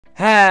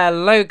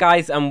Hello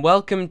guys and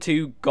welcome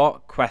to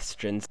Got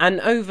Questions.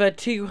 And over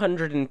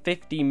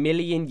 250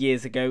 million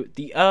years ago,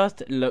 the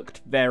Earth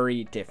looked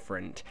very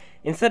different.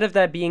 Instead of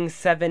there being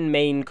 7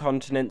 main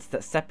continents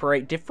that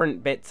separate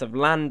different bits of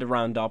land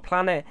around our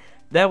planet,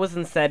 there was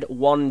instead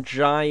one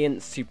giant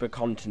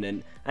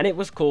supercontinent, and it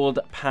was called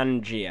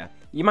Pangea.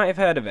 You might have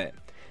heard of it.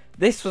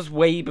 This was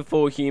way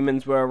before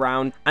humans were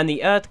around, and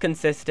the Earth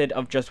consisted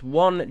of just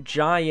one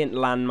giant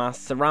landmass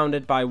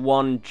surrounded by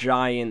one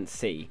giant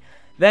sea.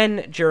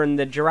 Then, during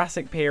the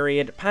Jurassic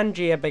period,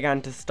 Pangea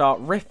began to start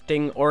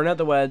rifting, or in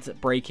other words,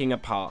 breaking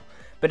apart.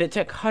 But it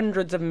took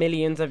hundreds of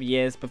millions of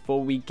years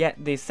before we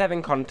get the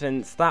 7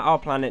 continents that our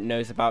planet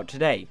knows about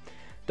today.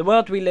 The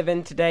world we live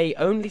in today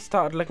only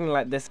started looking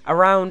like this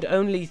around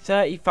only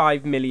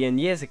 35 million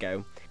years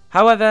ago.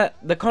 However,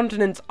 the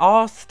continents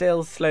are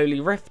still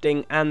slowly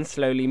rifting and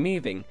slowly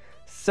moving.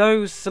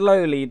 So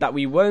slowly that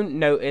we won't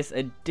notice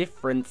a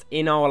difference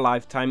in our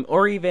lifetime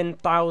or even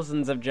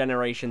thousands of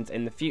generations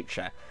in the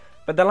future.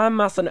 But the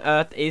landmass on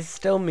Earth is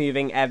still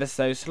moving ever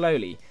so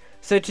slowly.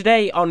 So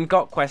today on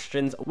Got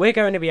Questions, we're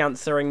going to be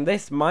answering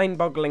this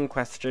mind-boggling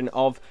question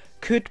of,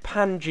 could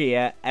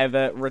Pangea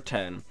ever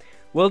return?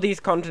 Will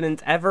these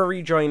continents ever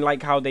rejoin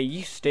like how they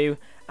used to?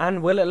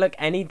 And will it look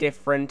any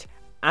different?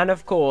 And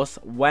of course,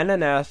 when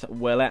on Earth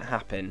will it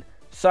happen?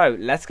 So,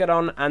 let's get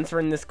on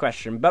answering this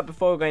question, but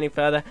before we go any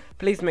further,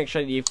 please make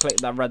sure that you've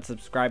clicked that red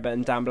subscribe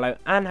button down below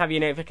and have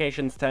your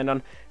notifications turned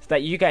on so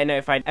that you get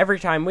notified every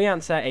time we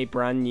answer a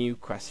brand new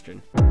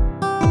question.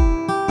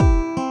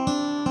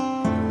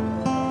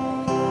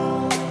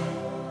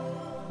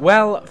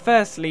 Well,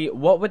 firstly,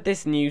 what would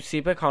this new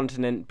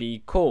supercontinent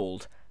be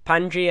called?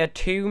 Pangea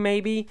 2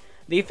 maybe?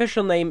 The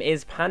official name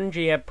is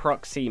Pangea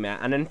Proxima,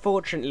 and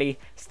unfortunately,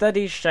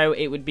 studies show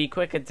it would be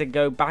quicker to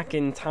go back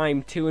in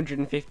time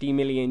 250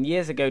 million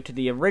years ago to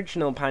the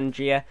original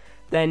Pangea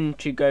than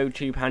to go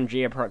to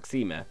Pangea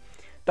Proxima.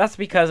 That's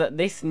because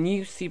this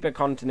new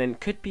supercontinent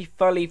could be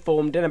fully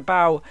formed in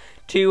about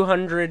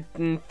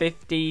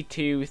 250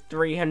 to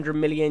 300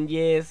 million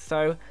years,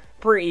 so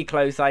pretty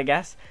close I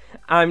guess.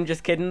 I'm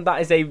just kidding,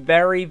 that is a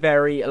very,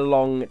 very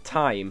long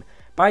time.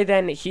 By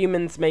then,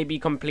 humans may be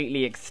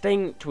completely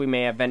extinct, we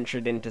may have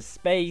ventured into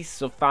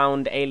space or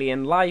found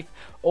alien life,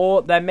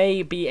 or there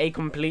may be a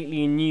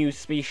completely new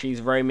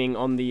species roaming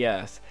on the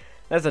Earth.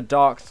 There's a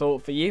dark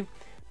thought for you.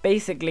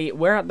 Basically,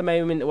 we're at the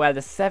moment where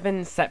the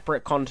 7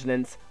 separate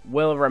continents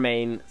will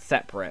remain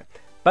separate.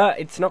 But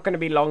it's not going to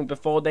be long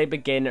before they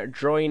begin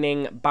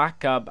joining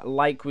back up.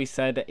 Like we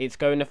said, it's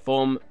going to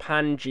form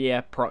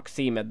Pangea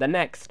Proxima, the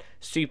next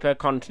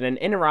supercontinent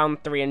in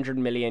around 300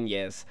 million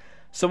years.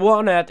 So what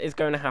on earth is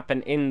going to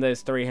happen in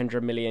those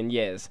 300 million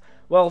years?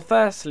 Well,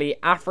 firstly,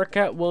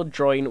 Africa will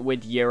join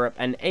with Europe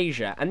and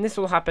Asia, and this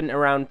will happen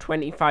around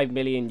 25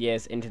 million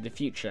years into the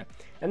future.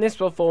 And this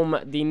will form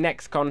the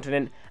next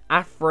continent,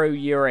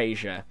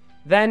 Afro-Eurasia.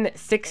 Then,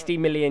 60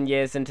 million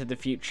years into the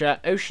future,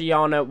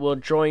 Oceania will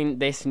join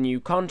this new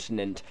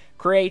continent,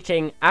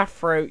 creating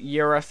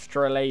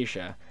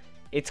Afro-Euraustralasia.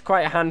 It's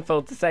quite a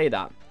handful to say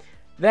that.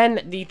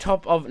 Then the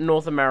top of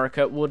North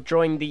America will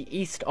join the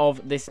east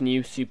of this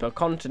new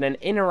supercontinent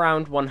in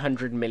around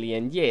 100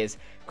 million years,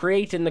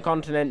 creating the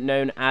continent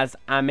known as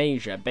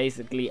Amasia,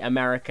 basically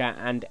America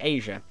and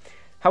Asia.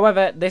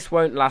 However, this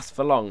won't last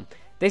for long.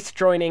 This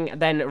joining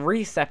then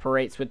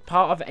re-separates with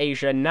part of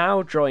Asia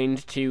now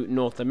joined to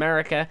North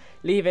America,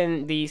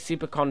 leaving the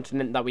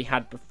supercontinent that we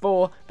had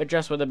before, but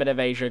just with a bit of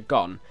Asia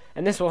gone.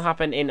 And this will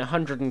happen in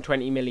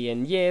 120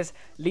 million years,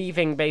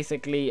 leaving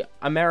basically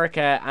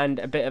America and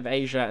a bit of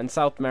Asia and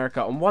South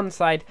America on one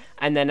side,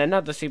 and then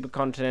another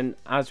supercontinent,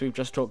 as we've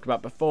just talked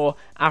about before,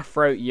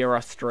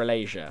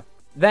 Afro-Euraustralasia.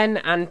 Then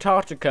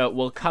Antarctica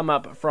will come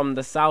up from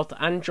the south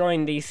and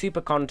join the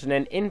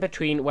supercontinent in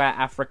between where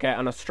Africa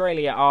and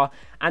Australia are,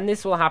 and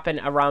this will happen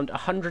around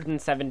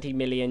 170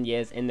 million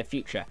years in the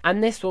future.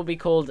 And this will be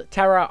called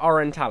Terra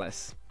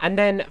Orientalis. And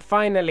then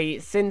finally,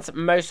 since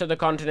most of the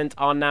continents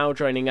are now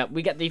joining up,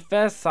 we get the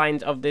first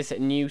signs of this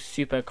new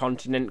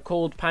supercontinent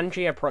called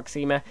Pangea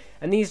Proxima,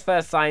 and these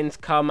first signs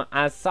come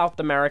as South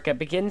America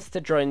begins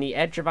to join the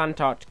edge of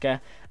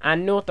Antarctica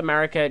and North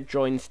America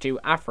joins to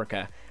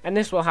Africa, and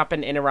this will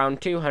happen in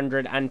around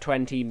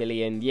 220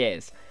 million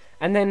years.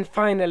 And then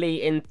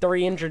finally, in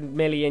 300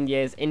 million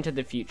years into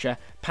the future,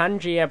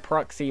 Pangea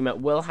Proxima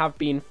will have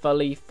been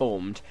fully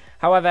formed.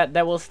 However,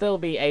 there will still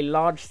be a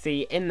large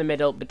sea in the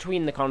middle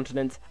between the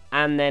continents,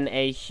 and then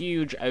a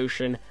huge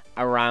ocean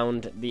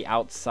around the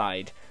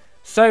outside.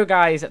 So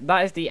guys,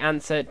 that is the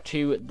answer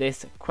to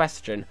this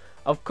question.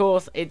 Of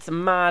course, it's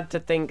mad to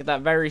think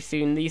that very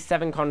soon these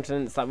 7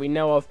 continents that we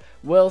know of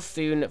will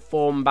soon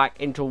form back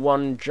into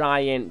one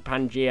giant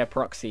Pangea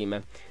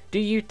Proxima. Do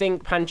you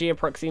think Pangea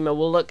Proxima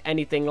will look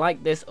anything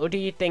like this, or do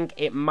you think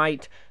it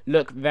might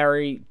look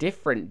very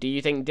different? Do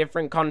you think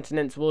different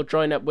continents will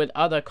join up with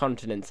other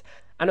continents?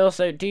 And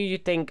also, do you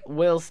think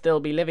we'll still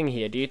be living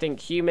here? Do you think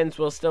humans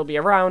will still be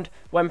around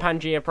when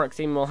Pangea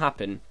Proxima will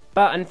happen?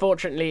 But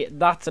unfortunately,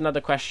 that's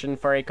another question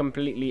for a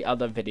completely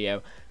other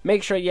video.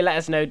 Make sure you let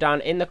us know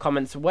down in the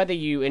comments whether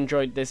you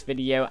enjoyed this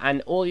video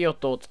and all your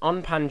thoughts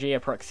on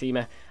Pangea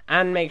Proxima,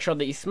 and make sure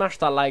that you smash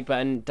that like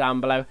button down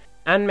below,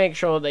 and make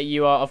sure that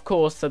you are, of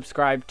course,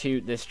 subscribed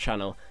to this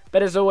channel.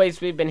 But as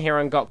always, we've been here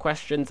on Got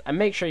Questions, and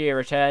make sure you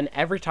return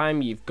every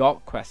time you've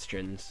got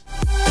questions.